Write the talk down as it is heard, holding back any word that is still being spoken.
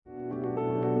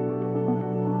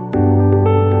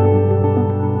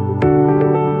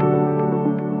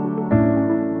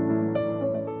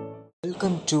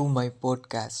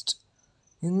podcast.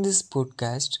 In this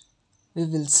podcast, we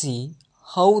will see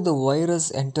how the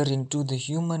virus enter into the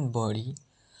human body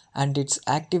and its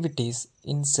activities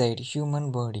inside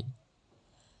human body.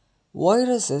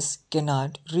 Viruses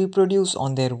cannot reproduce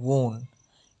on their own.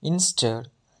 Instead,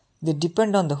 they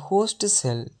depend on the host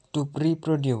cell to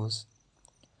reproduce.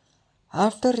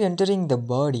 After entering the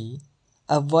body,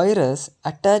 a virus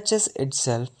attaches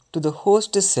itself to the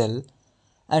host cell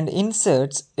and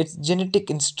inserts its genetic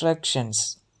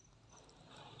instructions.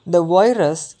 The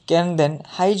virus can then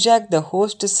hijack the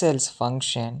host cell's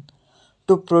function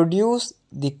to produce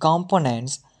the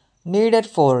components needed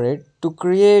for it to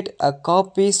create a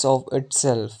copies of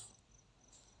itself.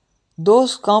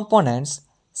 Those components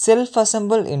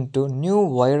self-assemble into new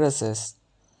viruses,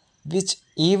 which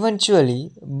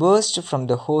eventually burst from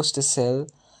the host cell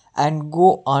and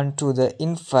go on to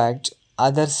infect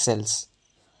other cells,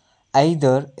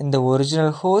 either in the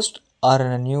original host or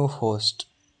in a new host.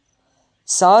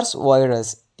 SARS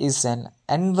virus is an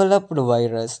enveloped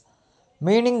virus,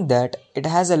 meaning that it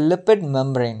has a lipid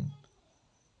membrane.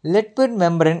 Lipid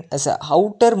membrane is an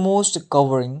outermost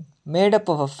covering made up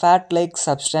of fat-like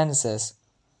substances.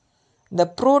 The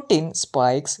protein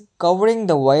spikes covering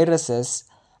the viruses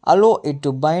allow it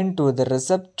to bind to the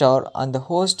receptor on the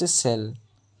host cell,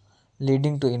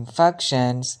 leading to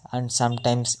infections and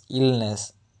sometimes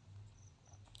illness.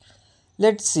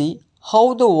 Let's see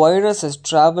how the viruses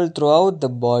travel throughout the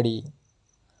body.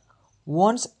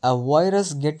 Once a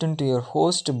virus gets into your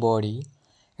host body,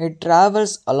 it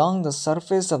travels along the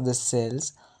surface of the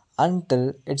cells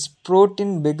until its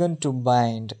protein begins to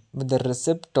bind with the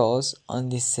receptors on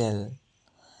the cell.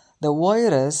 The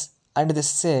virus and the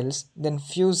cells then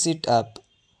fuse it up,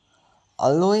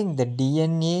 allowing the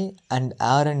DNA and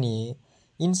RNA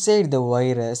inside the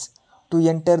virus to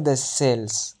enter the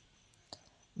cells,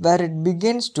 where it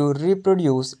begins to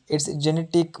reproduce its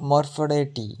genetic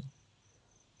morphology.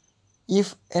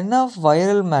 If enough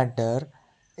viral matter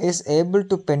is able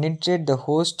to penetrate the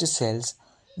host cells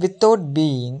without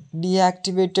being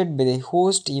deactivated by the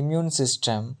host immune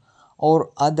system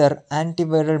or other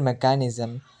antiviral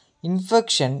mechanism,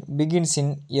 infection begins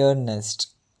in earnest.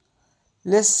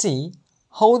 Let's see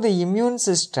how the immune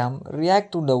system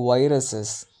reacts to the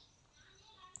viruses.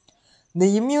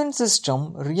 The immune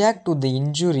system reacts to the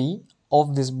injury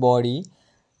of this body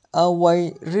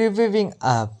by reviving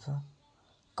up,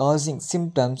 causing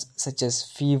symptoms such as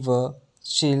fever,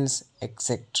 chills,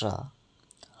 etc.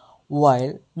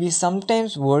 While we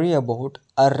sometimes worry about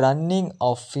a running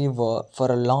of fever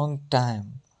for a long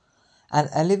time, an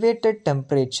elevated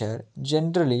temperature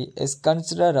generally is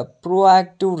considered a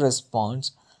proactive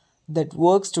response that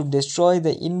works to destroy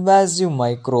the invasive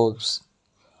microbes.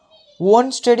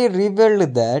 One study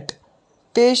revealed that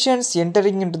patients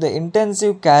entering into the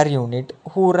intensive care unit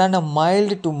who run a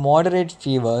mild to moderate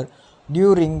fever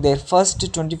during their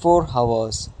first 24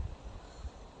 hours.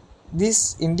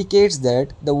 This indicates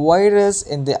that the virus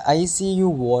in the ICU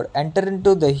ward enter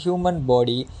into the human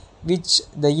body, which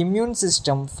the immune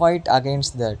system fight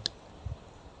against that.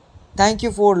 Thank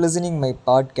you for listening my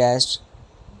podcast.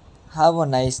 Have a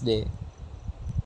nice day.